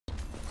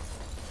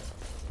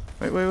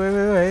Wait,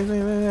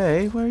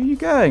 where are you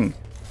going?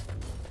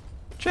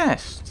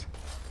 Chest.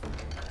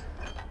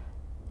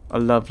 A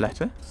love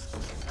letter.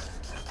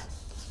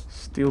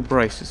 Steel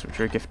braces, which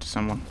are a gift to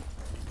someone.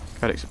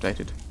 Codex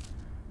updated.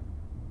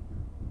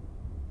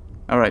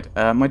 Alright,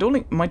 my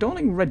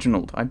darling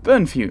Reginald, I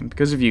burn for you, and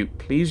because of you,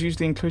 please use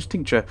the enclosed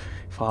tincture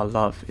if our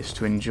love is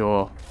to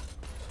endure.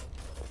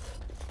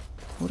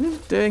 What is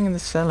it doing in the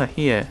cellar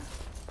here?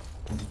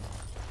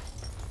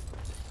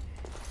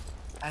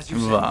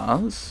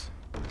 Vase.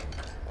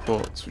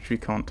 Quartz, which we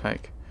can't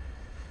take.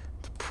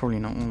 It's probably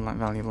not all that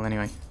valuable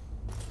anyway.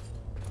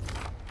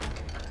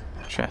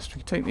 Chest,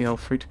 we can take the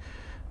elf fruit.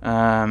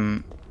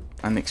 And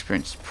the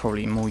experience is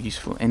probably more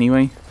useful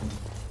anyway.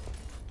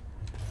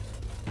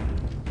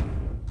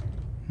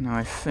 Now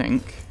I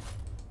think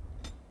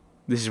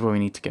this is where we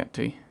need to get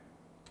to.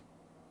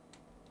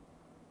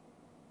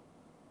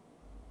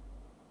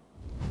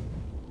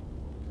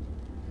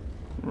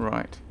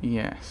 Right,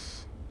 yes.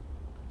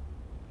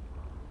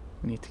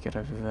 We need to get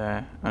over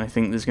there. And I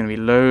think there's going to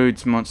be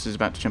loads of monsters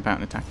about to jump out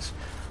and attack us.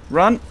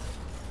 Run!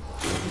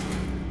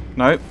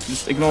 No,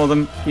 just ignore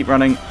them. Keep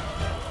running.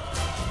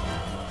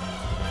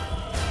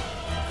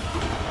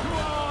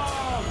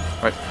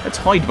 Right, let's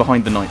hide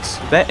behind the knights.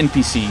 They're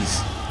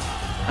NPCs.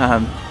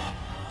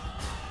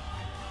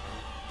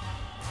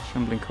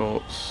 Shambling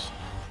corpse.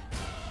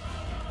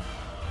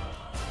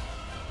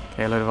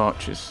 Okay, a load of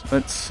archers.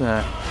 Let's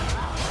yeah,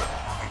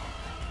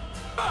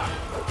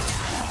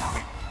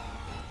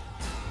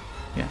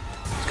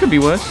 this could be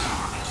worse.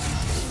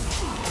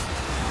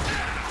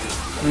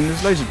 I mean,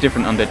 there's loads of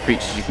different undead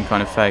creatures you can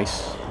kind of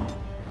face.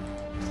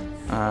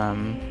 I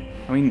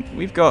mean,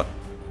 we have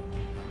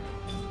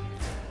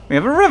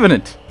a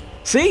revenant.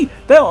 See,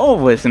 there are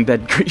always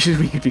undead creatures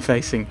we could be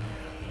facing.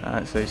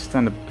 So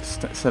set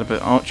up an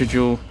archer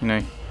duel.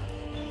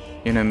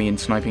 You know me and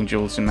sniping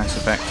duels in Mass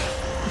Effect.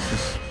 This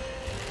is,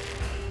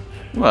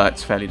 well,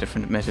 it's fairly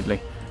different,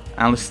 admittedly.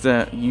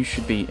 Alistair, you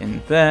should be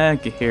in there.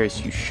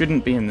 Gaheris, you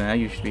shouldn't be in there.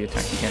 You should be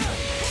attacking him.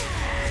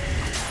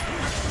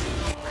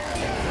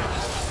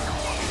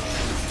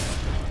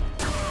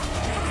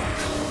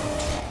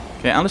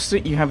 Okay, Alistair,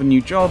 you have a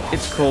new job.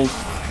 It's called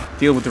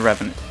Deal with the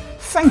Revenant.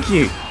 Thank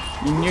you!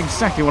 You knew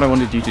exactly what I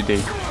wanted you to do.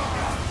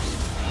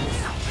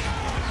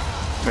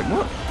 Wait,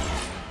 what?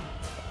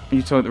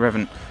 You told the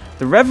Revenant.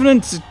 The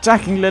Revenant's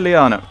attacking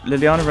Liliana.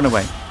 Liliana, run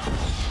away.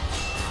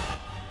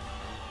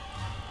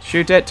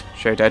 Shoot it.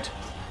 Shoot it.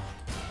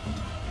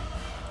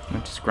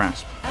 Mantis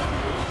grasp.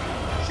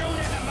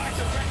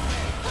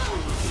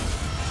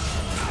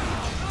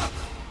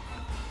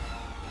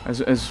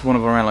 As one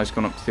of our allies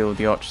gone up to deal with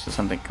the archers or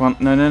something. Come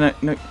on.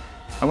 No.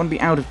 I want to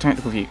be out of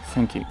tactical view.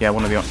 Thank you. Yeah,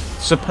 one of the archers.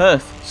 Sir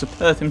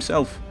Perth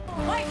himself.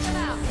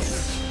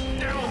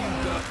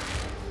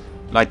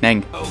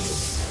 Lightning.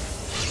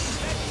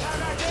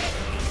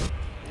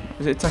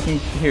 Is it attacking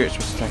here? It's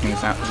just attacking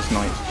this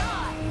knight.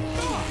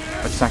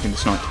 It's attacking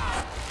this knight.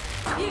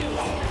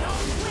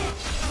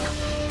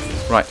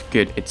 Right,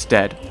 good. It's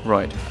dead.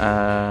 Right.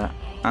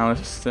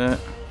 Alistair.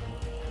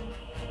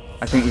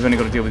 I think we've only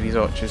got to deal with these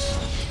archers.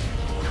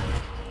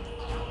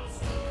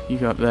 You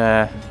go up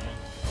there.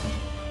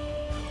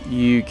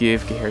 You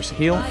give Gaheris a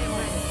heal.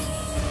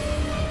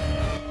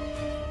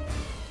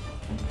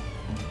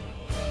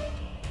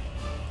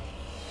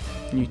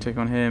 You take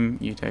on him.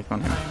 You take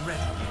on him.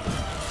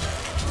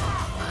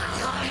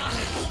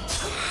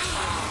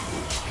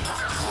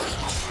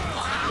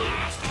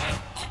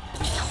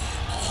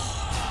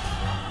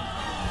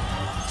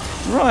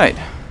 Right.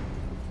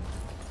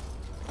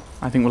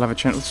 I think we'll have a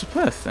chat with Sir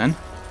Perth then.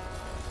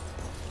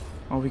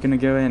 Are we going to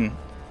go in?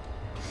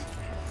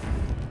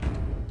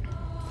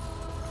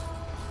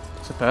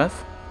 Sir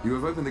Perth? You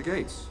have opened the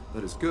gates.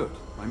 That is good.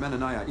 My men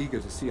and I are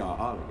eager to see our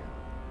Arl again.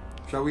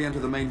 Shall we enter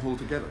the main hall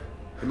together?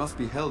 It must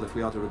be held if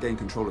we are to regain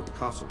control of the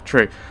castle.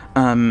 True.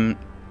 Do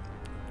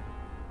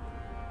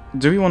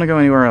we want to go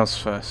anywhere else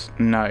first?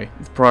 No.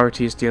 The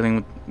priority is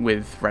dealing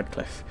with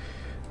Redcliffe.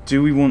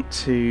 Do we want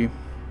to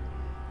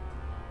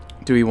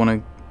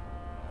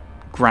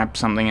grab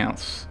something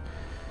else?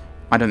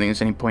 I don't think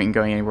there's any point in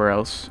going anywhere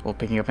else or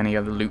picking up any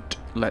other loot.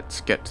 Let's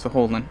get to the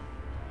hall then.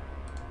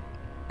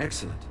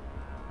 Excellent.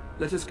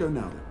 Let us go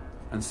now then,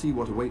 and see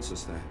what awaits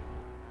us there.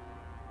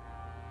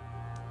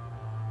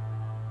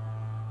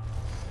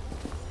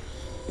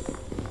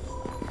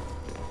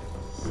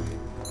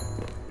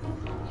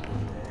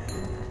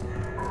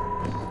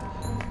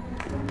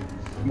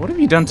 What have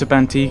you done to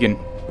Bantegan?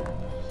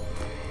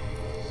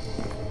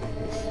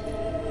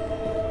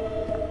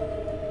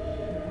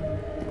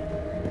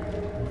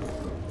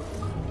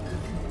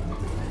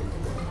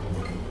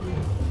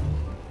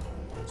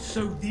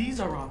 So these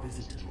are our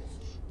visitors.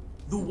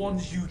 The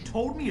ones you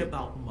told me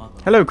about,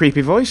 Mother. Hello,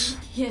 creepy voice.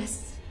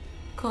 Yes,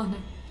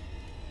 Connor.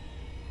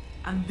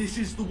 And this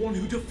is the one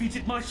who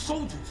defeated my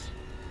soldiers.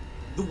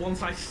 The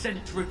ones I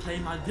sent to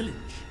reclaim my village.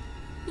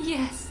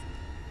 Yes.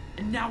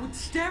 And now it's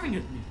staring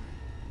at me.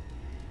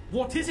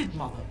 What is it,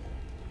 Mother?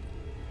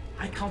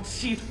 I can't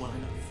see it well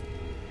enough.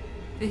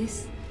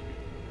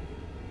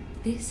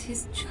 This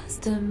is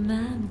just a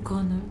man,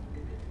 Connor.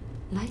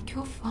 like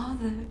your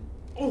father.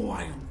 Oh,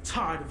 I am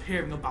tired of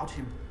hearing about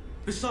him.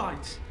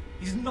 Besides,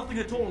 he's nothing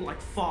at all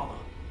like father.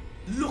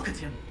 Look at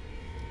him,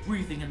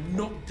 breathing and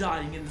not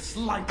dying in the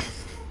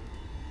slightest.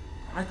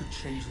 I could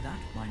change that,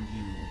 mind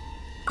you.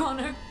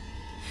 Connor,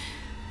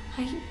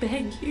 I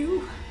beg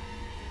you,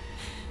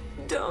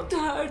 don't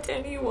hurt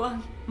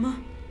anyone.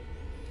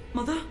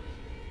 Mother?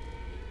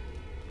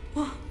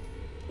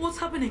 What's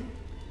happening?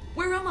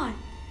 Where am I?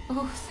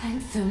 Oh,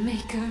 thank the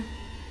Maker.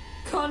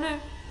 Connor,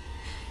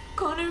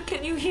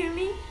 can you hear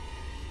me?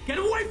 Get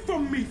away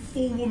from me,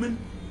 fool woman!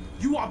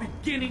 You are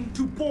beginning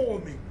to bore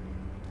me.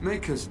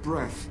 Maker's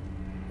breath.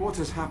 What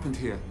has happened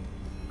here?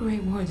 Grey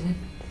Warden,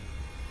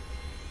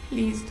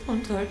 please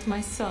don't hurt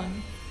my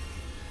son.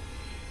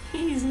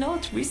 He's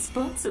not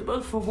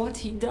responsible for what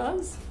he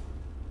does.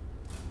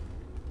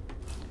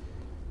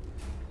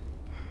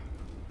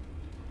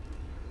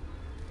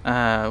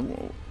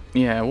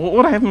 Yeah,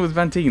 what happened with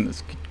Van Tegan?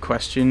 That's a good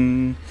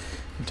question.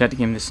 Protecting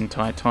him this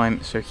entire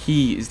time, so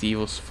he is the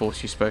evil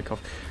force you spoke of.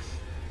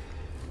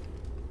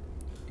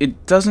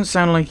 It doesn't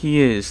sound like he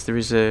is.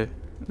 There's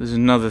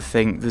another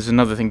thing,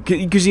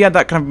 because he had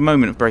that kind of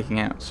moment of breaking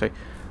out. So,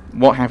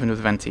 what happened with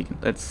Van Tegan?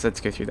 Let's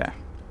go through there.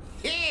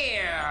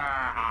 Here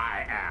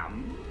I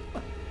am.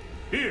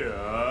 Here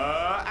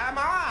am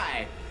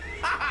I.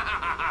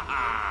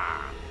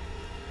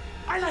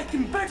 I like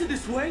him better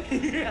this way.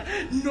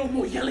 No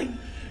more yelling.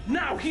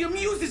 Now he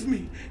amuses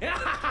me.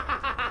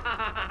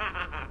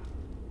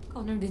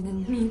 Connor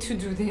didn't mean to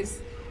do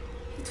this.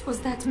 It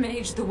was that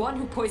mage, the one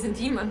who poisoned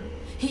Demon.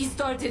 He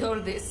started all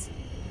this.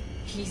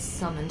 He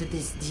summoned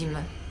this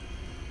demon.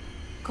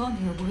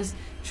 Connor was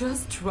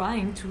just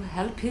trying to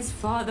help his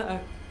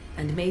father.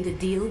 And made a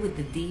deal with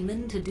the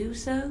demon to do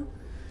so?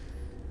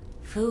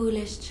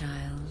 Foolish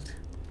child.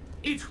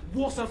 It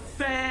was a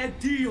fair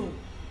deal.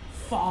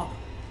 Father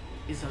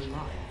is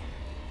alive,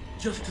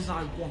 just as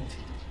I wanted.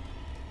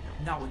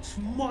 Now it's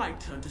my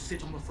turn to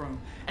sit on the throne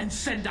and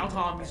send out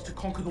armies to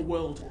conquer the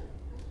world.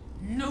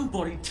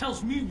 Nobody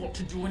tells me what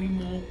to do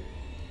anymore.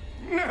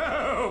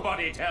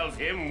 Nobody tells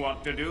him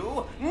what to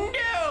do.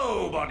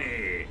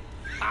 Nobody.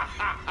 Ha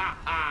ha ha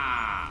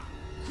ha.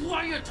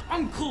 Quiet,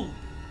 Uncle!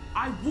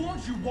 I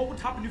warned you what would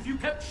happen if you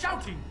kept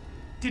shouting,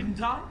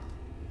 didn't I?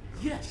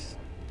 Yes,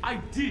 I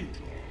did.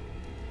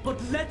 But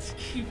let's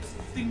keep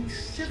things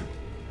civil.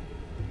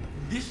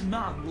 This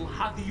man will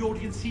have the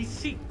audience he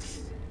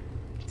seeks.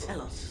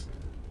 Tell us,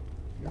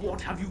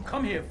 what have you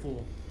come here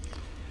for?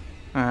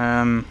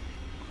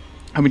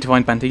 Hoping to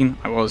find Van Tegan.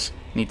 I was.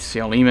 Need to see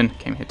our Lehman.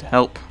 Came here to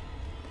help.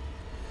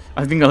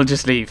 I think I'll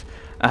just leave.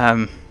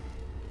 I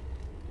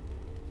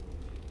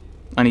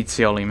need to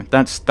see our Lehman.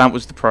 That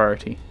was the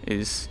priority.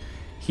 He's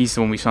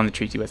the one we signed the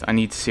treaty with. I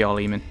need to see our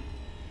Lehman.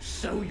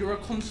 So you're a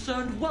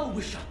concerned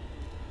well-wisher.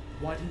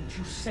 Why didn't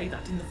you say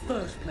that in the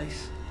first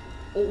place?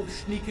 All the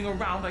sneaking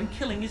around and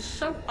killing is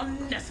so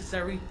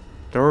unnecessary.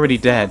 They're already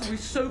dead. Father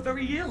is so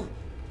very ill.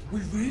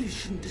 We really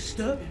shouldn't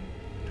disturb him.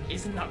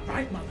 Isn't that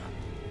right, Mother?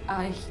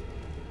 I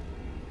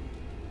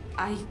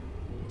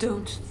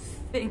don't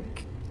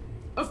think...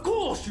 Of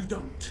course you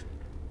don't.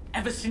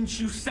 Ever since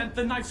you sent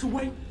the knights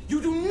away,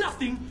 you do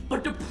nothing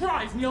but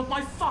deprive me of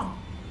my fun.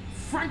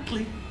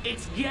 Frankly,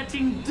 it's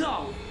getting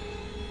dull.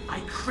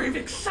 I crave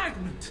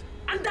excitement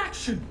and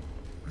action.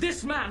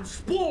 This man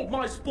spoiled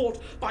my sport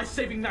by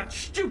saving that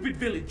stupid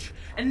village,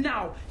 and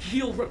now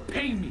he'll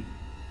repay me.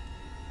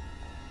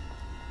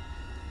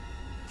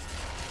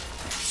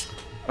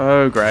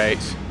 Oh, great.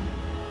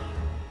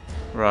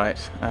 Right,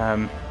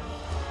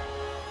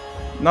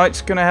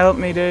 Knight's gonna help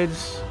me,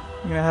 dudes.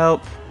 You gonna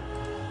help?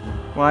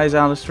 Why is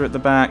Alistair at the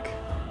back?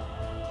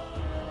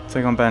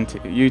 Take on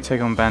you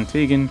take on Van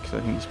Tegan, because I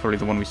think he's probably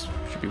the one we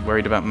should be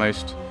worried about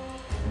most.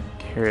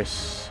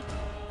 Curious,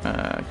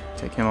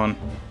 take him on.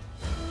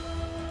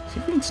 See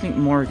if we can sneak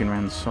Morrigan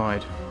around the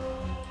side.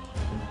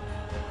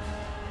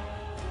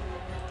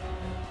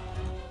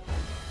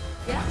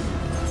 Yeah?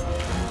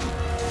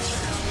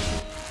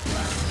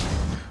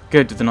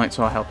 Good, the knights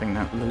are helping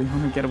now.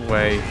 Liliana, get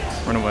away.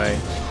 Run away.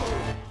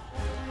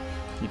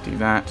 You do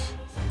that.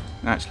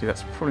 Actually,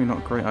 that's probably not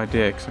a great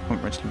idea, because I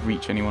can't actually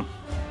reach anyone.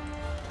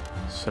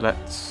 So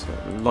let's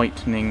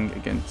lightning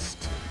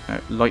against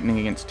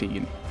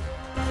Tegan.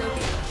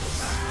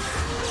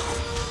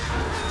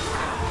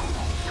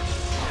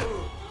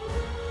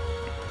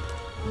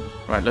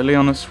 Right,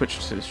 Liliana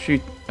switched to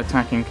shoot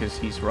attacking because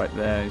he's right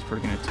there. He's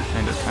probably going to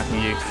end up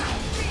attacking you.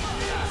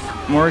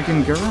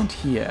 Morrigan, go around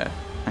here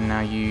and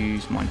now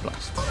use Mind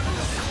Blast.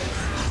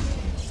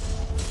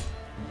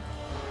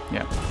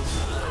 Yeah.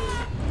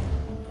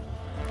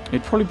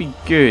 It'd probably be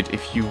good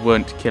if you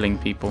weren't killing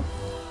people,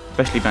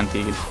 especially Van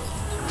Tegan.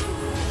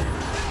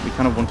 We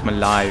kind of want him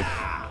alive.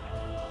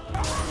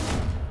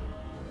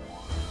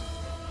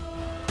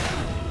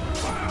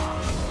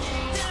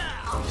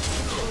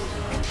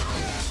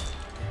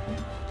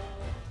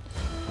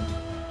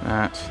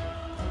 That.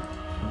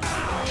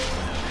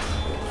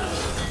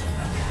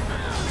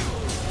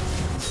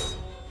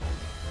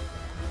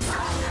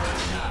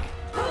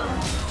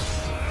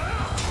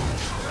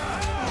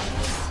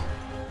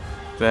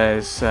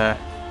 There's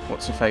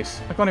what's her face?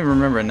 I can't even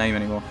remember her name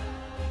anymore.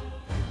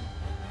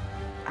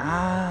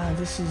 Ah,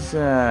 this is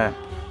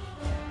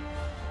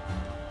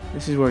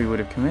where we would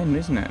have come in,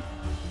 isn't it?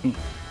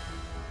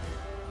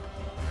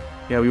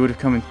 Yeah, we would have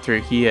come in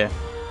through here.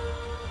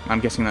 I'm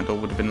guessing that door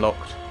would have been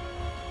locked.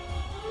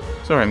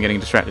 Sorry, I'm getting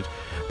distracted.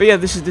 But yeah,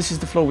 this is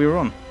the floor we were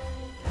on.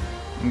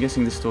 I'm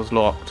guessing this door's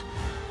locked.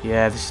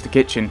 Yeah, this is the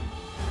kitchen.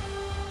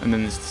 And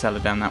then there's the cellar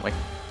down that way.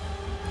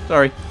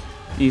 Sorry,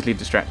 easily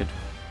distracted.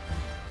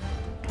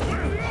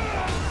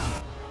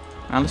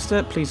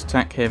 Alistair, please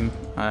attack him.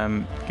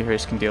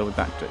 Girius can deal with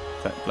that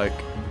bloke.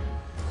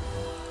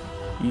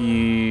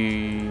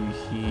 You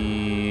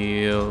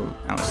heal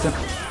Alistair.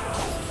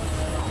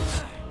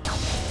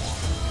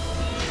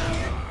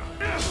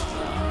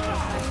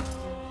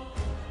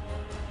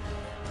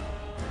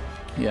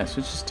 Yeah, so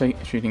it's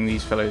just shooting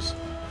these fellows.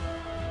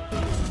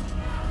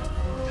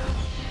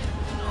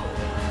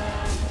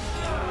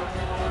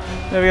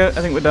 There we go,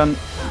 I think we're done.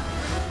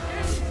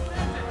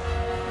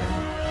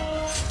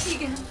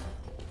 Tegan.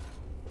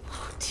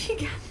 Oh,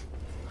 Tegan.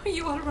 Are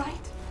you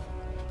alright?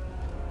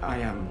 I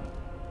am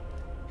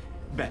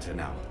better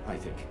now, I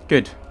think.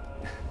 Good.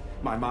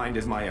 My mind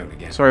is my own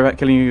again. Sorry about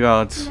killing your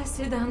guards.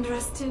 Blessed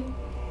Andraste.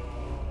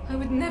 I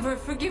would never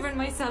have forgiven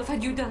myself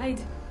had you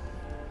died.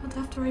 Not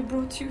after I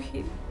brought you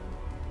here.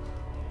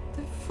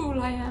 The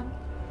fool I am.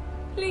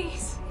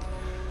 Please.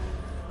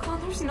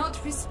 Connor's not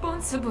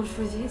responsible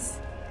for this.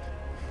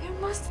 There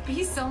must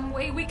be some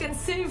way we can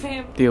save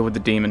him. Deal with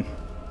the demon.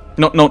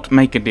 Not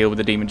make a deal with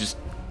the demon, just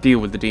deal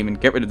with the demon.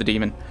 Get rid of the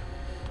demon.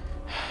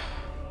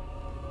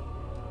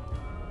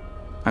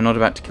 I'm not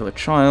about to kill a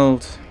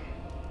child.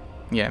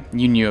 Yeah,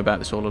 you knew about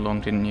this all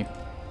along, didn't you?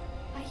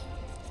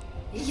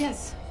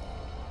 Yes.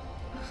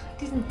 I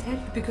didn't tell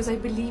you because I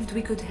believed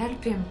we could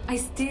help him. I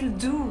still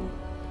do.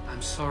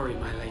 I'm sorry,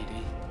 my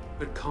lady,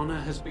 but Connor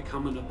has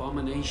become an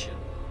abomination.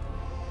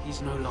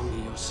 He's no longer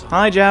your son.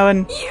 Hi,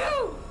 Jowan.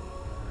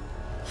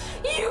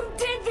 You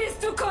did this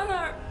to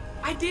Connor!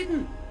 I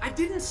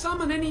didn't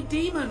summon any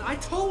demon. I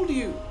told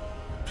you.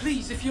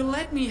 Please, if you'll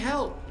let me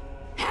help.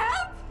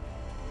 Help?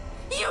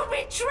 You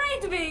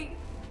betrayed me!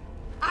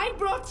 I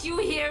brought you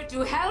here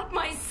to help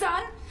my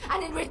son,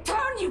 and in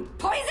return you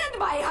poisoned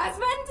my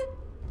husband?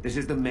 This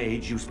is the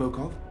mage you spoke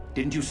of?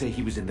 Didn't you say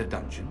he was in the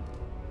dungeon?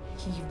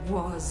 He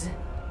was.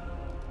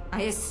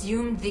 I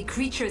assumed the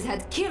creatures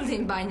had killed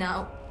him by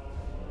now.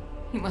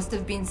 He must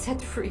have been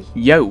set free.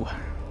 Yo!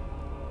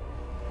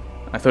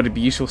 I thought it'd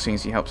be useful seeing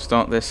as he helped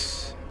start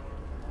this.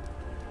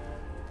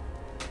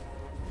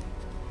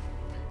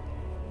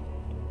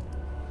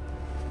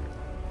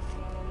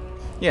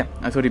 Yeah,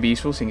 I thought it'd be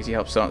useful seeing as he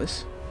helped start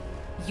this.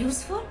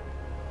 Useful?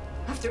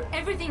 After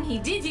everything he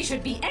did, he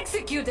should be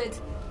executed.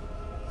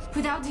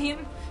 Without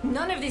him,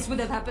 none of this would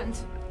have happened.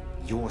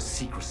 Your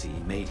secrecy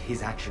made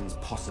his actions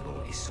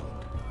possible,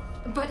 Isolde.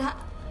 But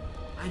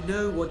I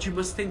know what you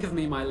must think of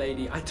me, my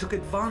lady. I took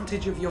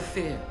advantage of your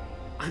fear.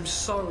 I'm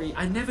sorry.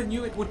 I never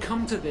knew it would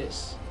come to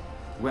this.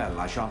 Well,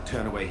 I shan't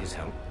turn away his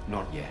help.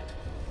 Not yet.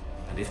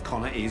 And if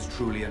Connor is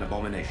truly an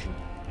abomination...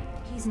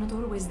 He's not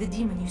always the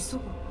demon you saw.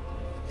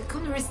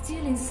 Connor is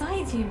still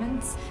inside him,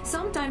 and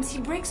sometimes he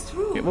breaks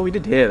through. Yeah, well, we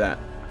did hear that.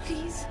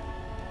 Please.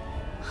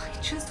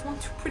 I just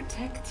want to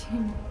protect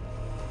him.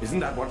 Isn't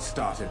that what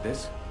started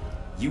this?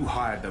 You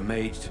hired the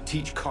mage to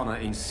teach Connor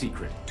in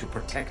secret, to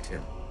protect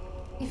him.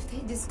 If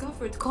they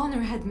discovered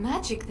Connor had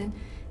magic, then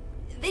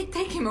they'd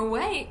take him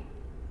away.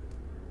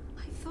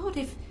 I thought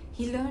if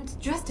he learned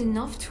just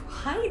enough to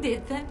hide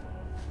it, then...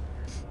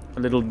 A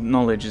little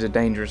knowledge is a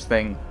dangerous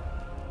thing,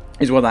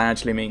 is what that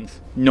actually means.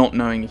 Not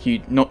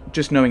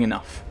just knowing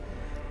enough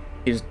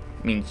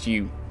means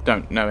you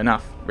don't know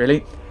enough, really.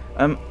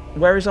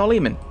 Where is our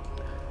Lehman?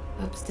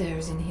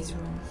 Upstairs in his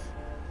room.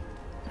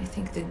 I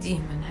think the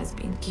demon has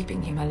been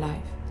keeping him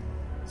alive.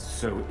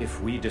 So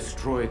if we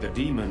destroy the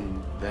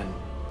demon, then...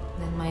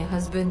 Then my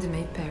husband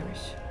may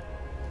perish.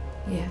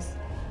 Yes.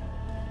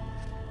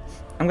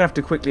 I'm gonna have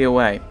to quickly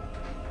away.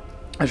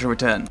 I shall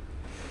return.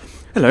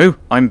 Hello,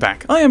 I'm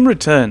back. I am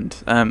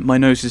returned. My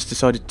nose has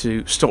decided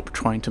to stop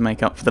trying to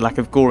make up for the lack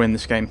of gore in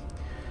this game.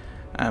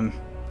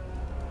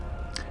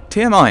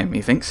 TMI,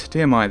 methinks.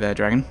 TMI there,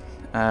 dragon.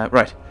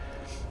 Right.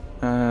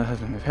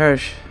 Husband may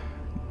perish.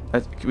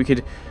 We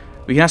can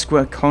ask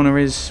where Connor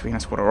is. We can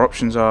ask what our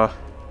options are.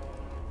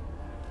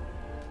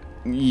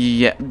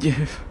 Yeah.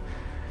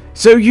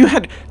 So you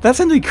had... That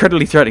sounded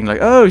incredibly threatening. Like,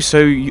 oh,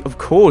 so of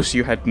course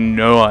you had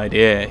no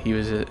idea he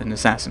was an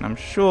assassin. I'm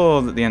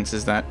sure that the answer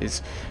to that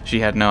is she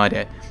had no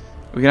idea.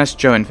 We can ask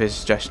Joan for his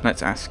suggestion.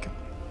 Let's ask.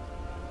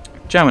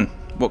 Joan,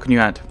 what can you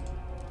add?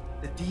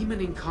 The demon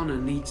in Connor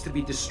needs to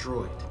be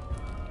destroyed.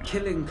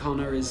 Killing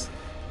Connor is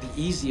the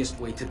easiest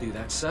way to do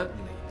that,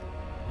 certainly.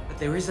 But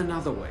there is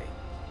another way.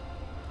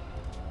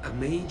 A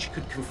mage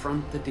could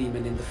confront the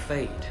demon in the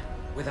Fade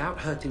without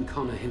hurting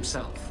Connor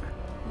himself.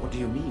 What do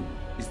you mean?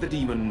 Is the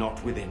demon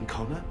not within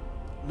Connor?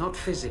 Not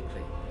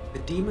physically. The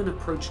demon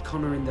approached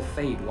Connor in the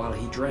Fade while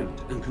he dreamt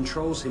and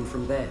controls him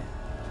from there.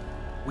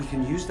 We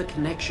can use the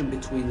connection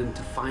between them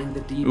to find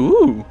the demon.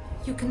 Ooh!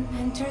 You can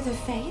enter the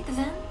Fade,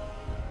 then?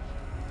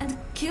 And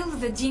kill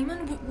the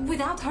demon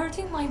without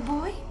hurting my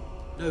boy?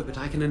 No, but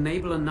I can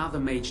enable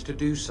another mage to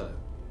do so.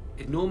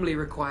 It normally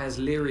requires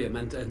lyrium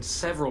and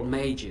several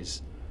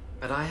mages,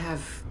 but I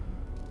have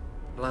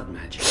blood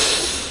magic.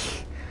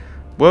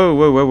 Whoa,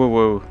 whoa, whoa, whoa,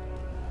 whoa.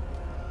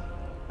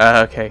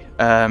 Okay.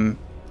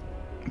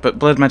 But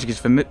blood magic is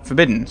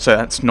forbidden, so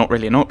that's not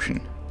really an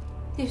option.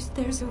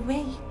 There's a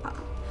way.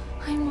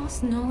 I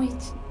must know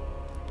it.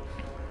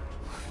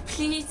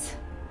 Please,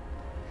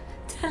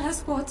 tell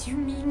us what you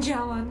mean,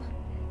 Jawan.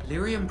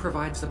 Lyrium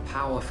provides the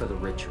power for the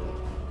ritual,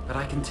 but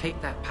I can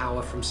take that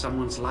power from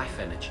someone's life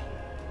energy.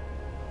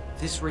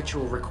 This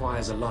ritual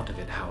requires a lot of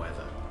it,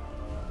 however.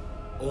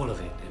 All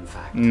of it, in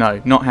fact. No,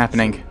 not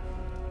happening.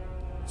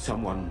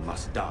 Someone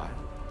must die.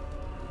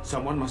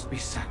 Someone must be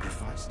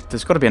sacrificed.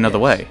 There's got to be another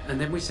way.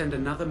 And then we send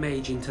another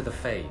mage into the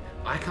Fade.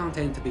 I can't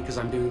enter because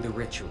I'm doing the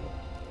ritual.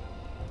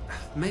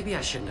 Maybe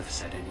I shouldn't have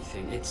said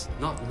anything. It's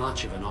not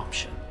much of an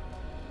option.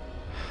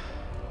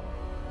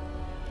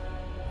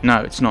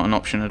 No, it's not an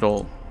option at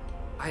all.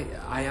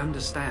 I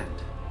understand.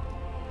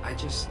 I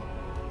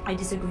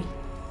disagree.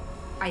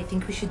 I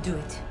think we should do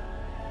it.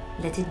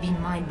 Let it be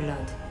my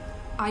blood.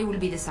 I will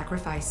be the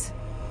sacrifice.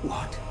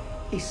 What?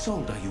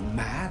 Isolde, are you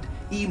mad?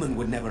 Eamon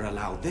would never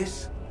allow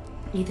this.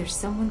 Either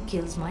someone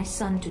kills my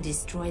son to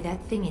destroy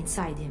that thing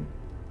inside him,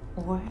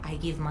 or I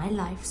give my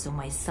life so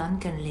my son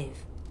can live.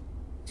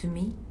 To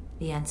me,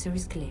 the answer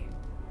is clear.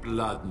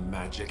 Blood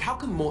magic. How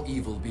can more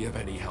evil be of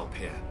any help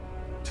here?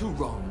 Two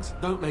wrongs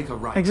don't make a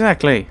right.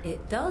 Exactly.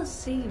 It does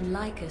seem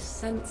like a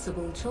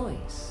sensible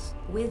choice,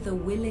 with a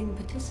willing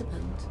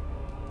participant.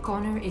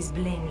 Connor is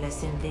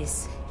blameless in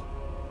this.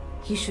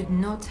 He should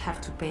not have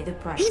to pay the He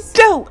price.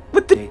 dealt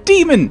with the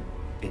demon!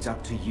 It's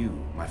up to you,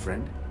 my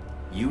friend.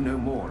 You know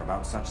more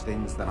about such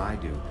things than I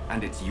do,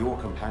 and it's your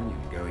companion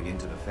going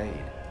into the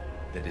Fade.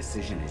 The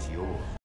decision is yours.